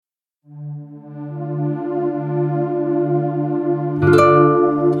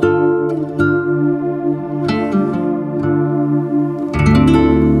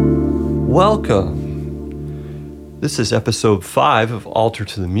Welcome. This is episode 5 of Altar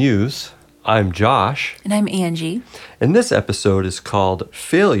to the Muse. I'm Josh. And I'm Angie. And this episode is called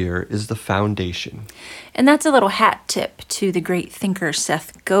Failure is the Foundation. And that's a little hat tip to the great thinker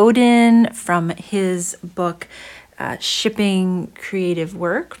Seth Godin from his book, Shipping Creative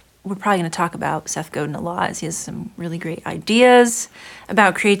Work. We're probably going to talk about Seth Godin a lot, as he has some really great ideas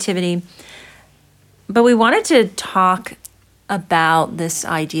about creativity. But we wanted to talk about this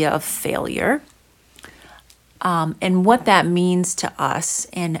idea of failure and what that means to us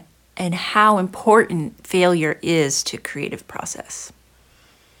and how important failure is to creative process.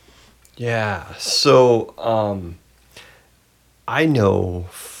 Yeah, so I know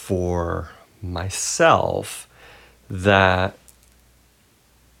for myself that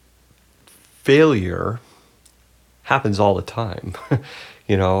failure happens all the time.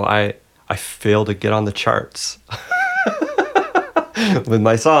 I fail to get on the charts with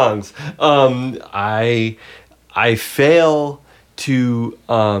my songs. I fail to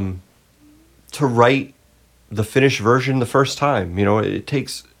write the finished version the first time. It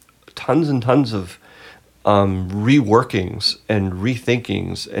takes tons and tons of reworkings and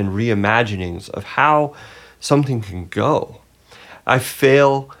rethinkings and reimaginings of how something can go. I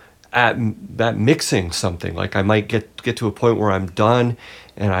fail at mixing something. Like I might get to a point where I'm done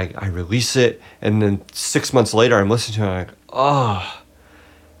and I release it, and then 6 months later I'm listening to it and I'm like,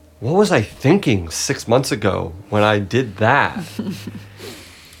 what was I thinking 6 months ago when I did that?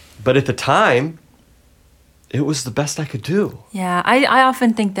 But at the time, it was the best I could do. Yeah, I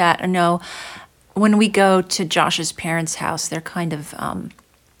often think that, when we go to Josh's parents' house, they're kind of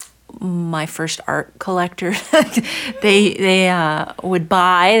my first art collector. They'd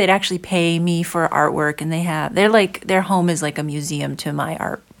actually pay me for artwork, and their home is like a museum to my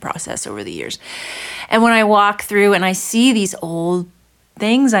art process over the years. And when I walk through and I see these old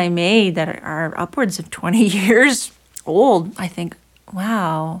things I made that are upwards of 20 years old, I think,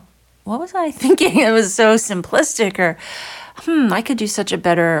 wow, what was I thinking? It was so simplistic, or I could do such a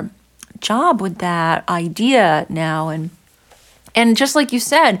better job with that idea now. And just like you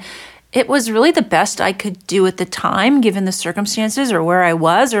said, it was really the best I could do at the time, given the circumstances or where I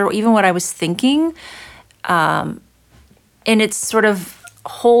was or even what I was thinking. And it sort of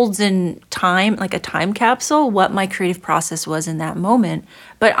holds in time, like a time capsule, what my creative process was in that moment.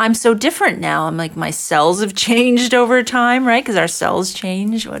 But I'm so different now. I'm like, my cells have changed over time, right? Because our cells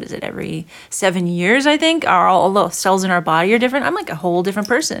change, every 7 years, I think. All the cells in our body are different. I'm like a whole different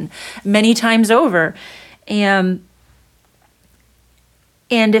person many times over. And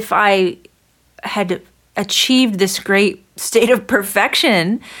if I had achieved this great state of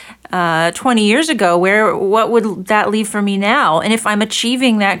perfection 20 years ago, what would that leave for me now? And if I'm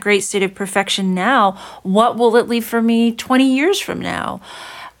achieving that great state of perfection now, what will it leave for me 20 years from now?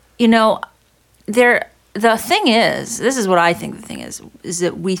 The thing is, this is what I think the thing is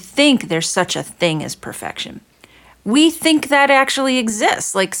that we think there's such a thing as perfection. We think that actually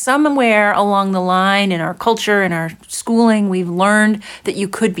exists. Like somewhere along the line in our culture, in our schooling, we've learned that you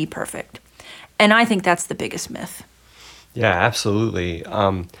could be perfect. And I think that's the biggest myth. Yeah, absolutely.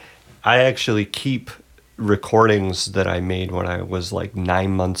 I actually keep recordings that I made when I was like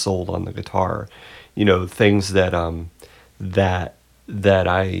 9 months old on the guitar. Things that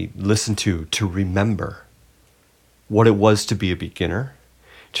I listened to remember what it was to be a beginner,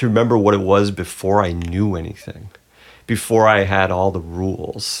 to remember what it was before I knew anything, before I had all the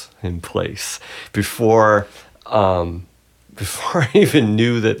rules in place, before I even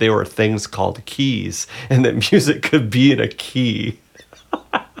knew that there were things called keys and that music could be in a key.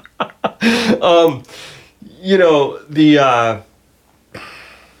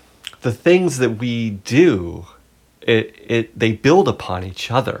 The things that we do, they build upon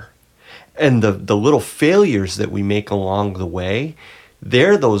each other. And the little failures that we make along the way,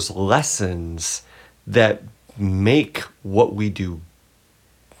 they're those lessons that make what we do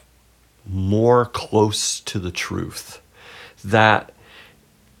more close to the truth. That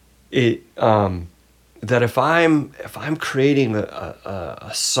if I'm creating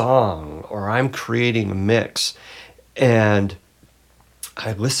a song or I'm creating a mix and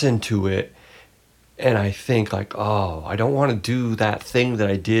I listen to it and I think like, I don't want to do that thing that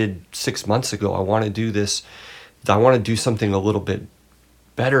I did 6 months ago. I want to do this. I want to do something a little bit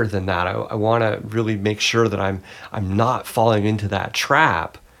better than that. I want to really make sure that I'm not falling into that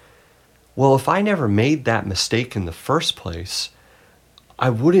trap. Well, if I never made that mistake in the first place, I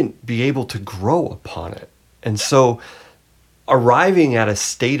wouldn't be able to grow upon it. And so arriving at a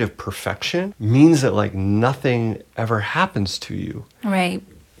state of perfection means that like nothing ever happens to you. Right.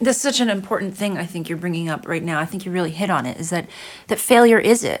 That's such an important thing I think you're bringing up right now. I think you really hit on it, is that failure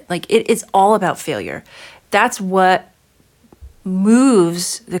is it. Like, it is all about failure. That's what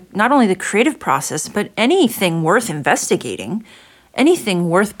moves not only the creative process, but anything worth investigating, anything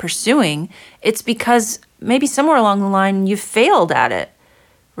worth pursuing. It's because maybe somewhere along the line you failed at it,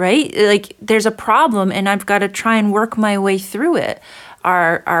 right? Like, there's a problem and I've got to try and work my way through it.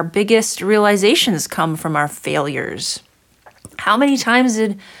 Our biggest realizations come from our failures. How many times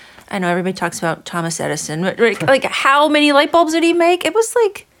I know everybody talks about Thomas Edison, but like, how many light bulbs did he make? It was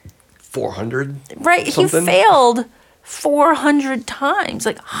like 400. Right. Something. He failed 400 times,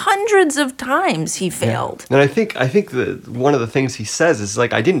 like hundreds of times he failed. Yeah. And I think that one of the things he says is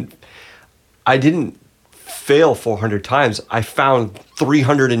like, I didn't fail 400 times. I found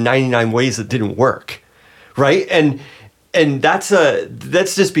 399 ways that didn't work. Right. And that's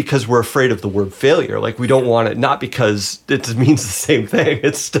just because we're afraid of the word failure. Like, we don't want it, not because it means the same thing.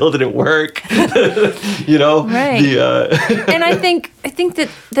 It still didn't work. You know? Right. And I think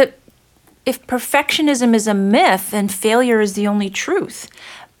that if perfectionism is a myth, then failure is the only truth.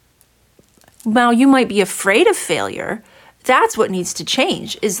 Now, you might be afraid of failure. That's what needs to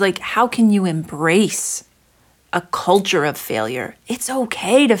change, is like, how can you embrace a culture of failure? It's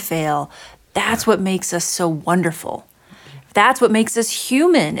okay to fail. That's what makes us so wonderful. That's what makes us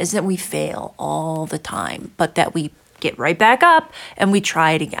human, is that we fail all the time, but that we get right back up and we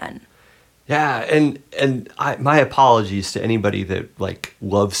try it again. Yeah, and my apologies to anybody that like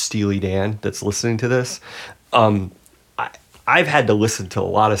loves Steely Dan that's listening to this. I've had to listen to a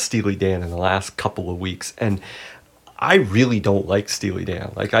lot of Steely Dan in the last couple of weeks, and I really don't like Steely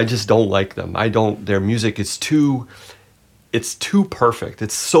Dan. Like, I just don't like them. Their music is too perfect.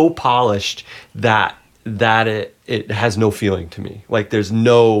 It's so polished that it has no feeling to me. Like, there's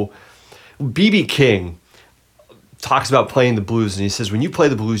no... B.B. King talks about playing the blues, and he says, when you play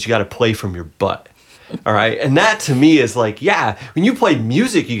the blues, you got to play from your butt. All right? And that to me is like, yeah, when you play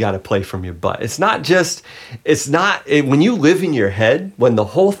music, you got to play from your butt. When you live in your head, when the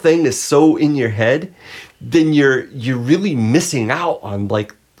whole thing is so in your head, then you're really missing out on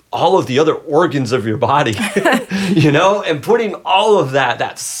like all of the other organs of your body, you know, and putting all of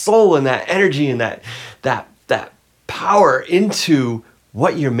that soul and that energy and that power into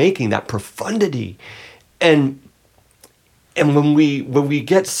what you're making, that profundity. And when we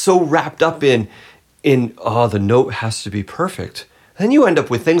get so wrapped up in the note has to be perfect, then you end up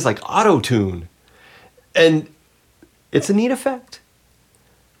with things like auto-tune, and it's a neat effect.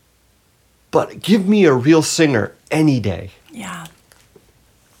 But give me a real singer any day. Yeah.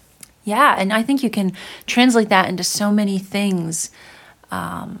 Yeah, and I think you can translate that into so many things.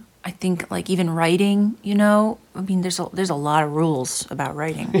 I think, like, even writing, you know, I mean, there's a lot of rules about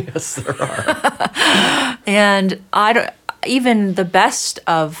writing. Yes, there are. And even the best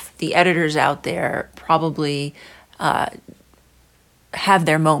of the editors out there probably have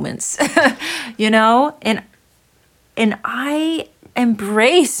their moments, you know? And I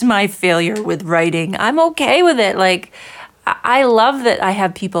embrace my failure with writing. I'm okay with it. Like, I love that I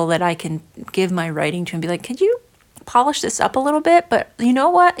have people that I can give my writing to and be like, could you polish this up a little bit? But you know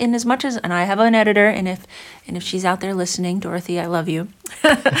what? In as much as, and I have an editor, and if she's out there listening, Dorothy, I love you.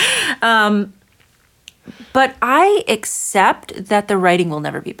 But I accept that the writing will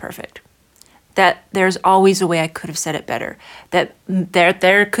never be perfect. That there's always a way I could have said it better. That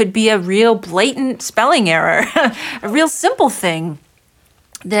there could be a real blatant spelling error, a real simple thing.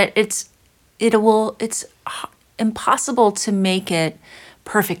 That it's impossible to make it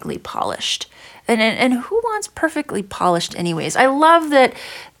perfectly polished. And who wants perfectly polished anyways? I love that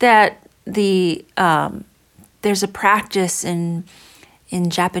there's a practice in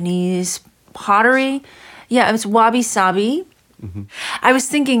Japanese pottery. Yeah, it's wabi-sabi. Mm-hmm. I was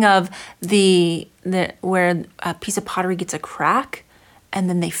thinking of the where a piece of pottery gets a crack and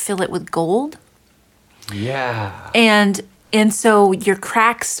then they fill it with gold. Yeah. And so your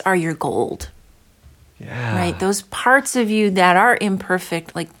cracks are your gold. Yeah. Right? Those parts of you that are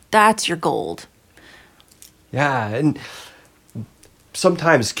imperfect, like, that's your gold. Yeah, and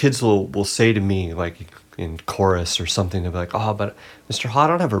sometimes kids will say to me, like in chorus or something, they'll be like, "Oh, but Mr. Hall, I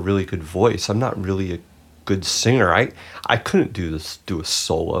don't have a really good voice. I'm not really a good singer. I couldn't do a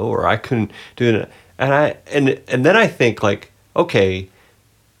solo, or I couldn't do it." And then I think, like, okay,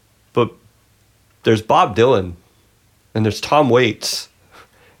 but there's Bob Dylan, and there's Tom Waits,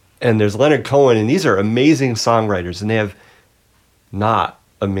 and there's Leonard Cohen, and these are amazing songwriters, and they have not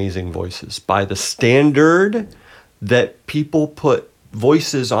amazing voices by the standard that people put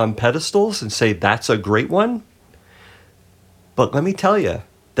voices on pedestals and say that's a great one. But let me tell you,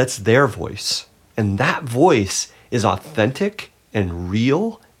 that's their voice, and that voice is authentic and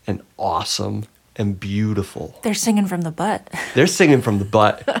real and awesome and beautiful. They're singing from the butt. They're singing from the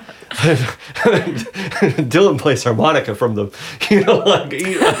butt. Dylan plays harmonica from the,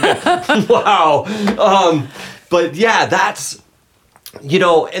 wow. But yeah, that's,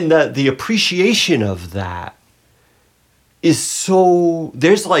 and the appreciation of that is so,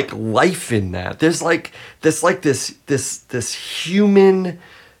 there's like life in that. There's like this human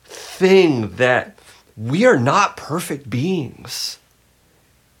thing that we are not perfect beings.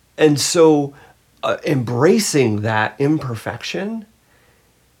 And so embracing that imperfection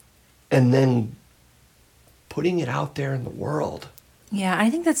and then putting it out there in the world. Yeah,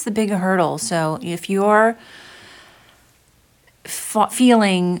 I think that's the big hurdle. So if you're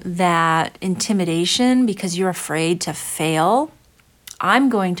feeling that intimidation because you're afraid to fail, I'm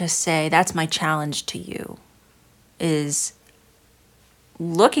going to say that's my challenge to you, is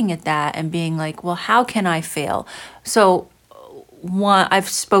looking at that and being like, well, how can I fail? So I've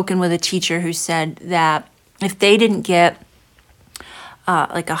spoken with a teacher who said that if they didn't get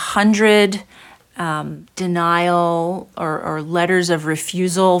like 100 denial or letters of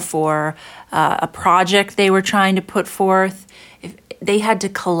refusal for a project they were trying to put forth, if they had to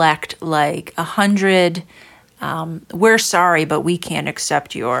collect like 100, we're sorry, but we can't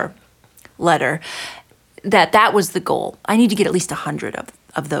accept your letter. That was the goal. I need to get at least 100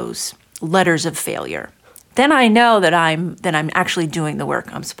 of those letters of failure. Then I know that I'm actually doing the work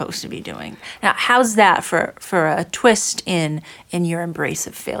I'm supposed to be doing. Now, how's that for a twist in your embrace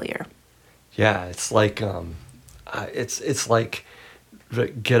of failure? Yeah, it's like it's like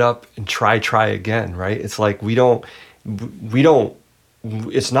get up and try again, right? It's like we don't.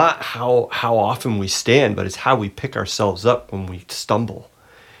 It's not how often we stand, but it's how we pick ourselves up when we stumble,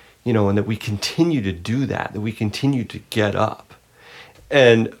 and that we continue to do that we continue to get up,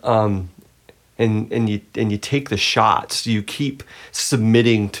 and you take the shots. You keep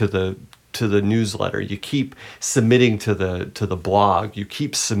submitting to the newsletter. You keep submitting to the blog. You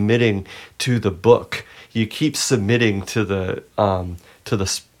keep submitting to the book. You keep submitting to the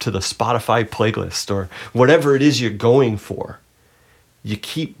Spotify playlist or whatever it is you're going for. You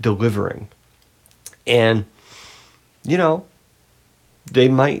keep delivering, and they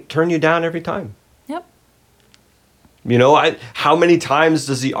might turn you down every time. Yep. How many times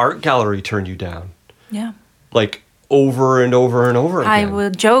does the art gallery turn you down? Yeah. Like over and over and over again. I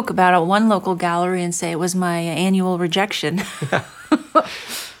would joke about one local gallery and say it was my annual rejection.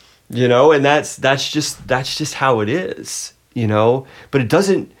 And that's just how it is, But it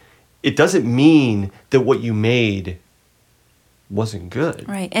doesn't mean that what you made wasn't good.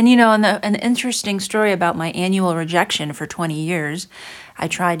 Right. And an interesting story about my annual rejection for 20 years. I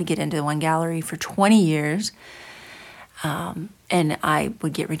tried to get into one gallery for 20 years. And I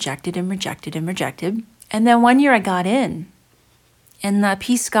would get rejected and rejected and rejected. And then one year I got in, and the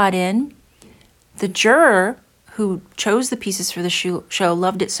piece got in. The juror who chose the pieces for the show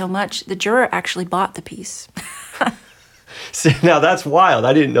loved it so much, the juror actually bought the piece. See, now that's wild.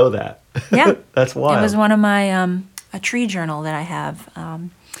 I didn't know that. Yeah. That's wild. It was one of my, a tree journal that I have.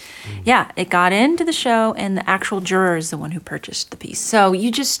 Yeah, it got into the show, and the actual juror is the one who purchased the piece. So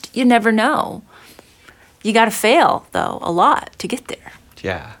you never know. You got to fail, though, a lot to get there.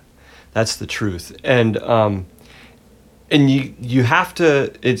 Yeah, that's the truth. And you have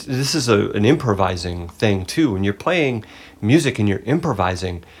to. This is an improvising thing too. When you're playing music and you're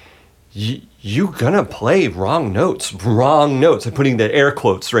improvising, you're gonna play wrong notes. I'm putting the air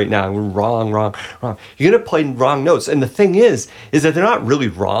quotes right now. Wrong. You're gonna play wrong notes. And the thing is that they're not really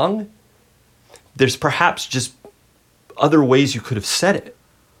wrong. There's perhaps just other ways you could have said it.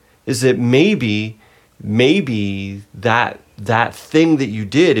 Is that maybe that thing that you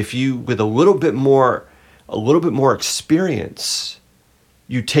did, if you with a little bit more experience,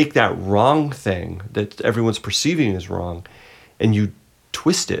 you take that wrong thing that everyone's perceiving as wrong, and you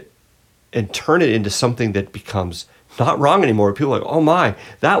twist it and turn it into something that becomes not wrong anymore. People are like, oh my,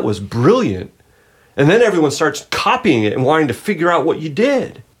 that was brilliant. And then everyone starts copying it and wanting to figure out what you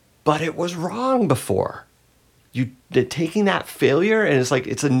did. But it was wrong before. They're taking that failure, and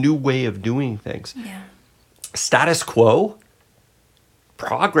it's a new way of doing things. Yeah. Status quo,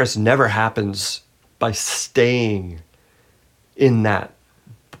 progress never happens by staying in that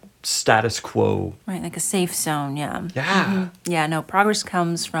status quo. Right, like a safe zone, yeah. Yeah. Mm-hmm. Yeah, no, progress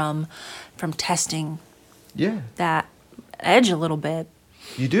comes from testing that edge a little bit.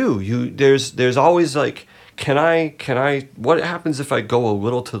 You do. There's always like, can I, what happens if I go a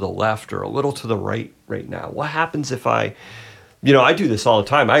little to the left or a little to the right now? What happens if I I do this all the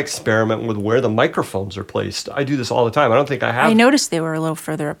time. I experiment with where the microphones are placed. I do this all the time. I don't think I have. I noticed they were a little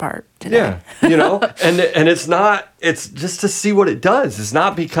further apart today. Yeah, and it's just to see what it does. It's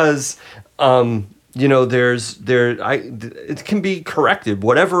not because, it can be corrected.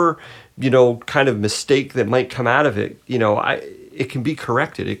 Whatever, kind of mistake that might come out of it, it can be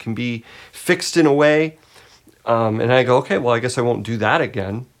corrected. It can be fixed in a way. And I go, okay, well, I guess I won't do that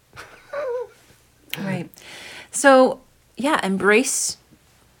again. Right. So, embrace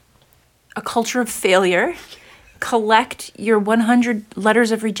a culture of failure, collect your 100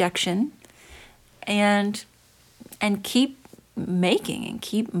 letters of rejection, and keep making and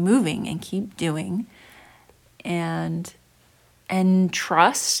keep moving and keep doing, and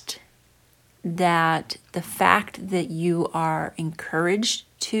trust that the fact that you are encouraged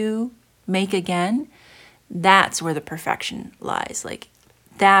to make again, that's where the perfection lies. Like,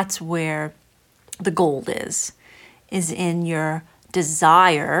 that's where the gold is in your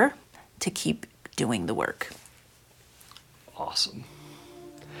desire to keep doing the work. Awesome.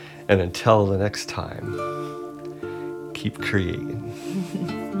 And until the next time, keep creating.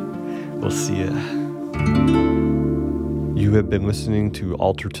 We'll see ya. You have been listening to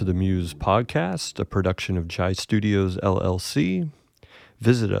Altar to the Muse podcast, a production of Jai Studios, LLC.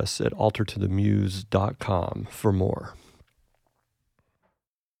 Visit us at altertothemuse.com for more.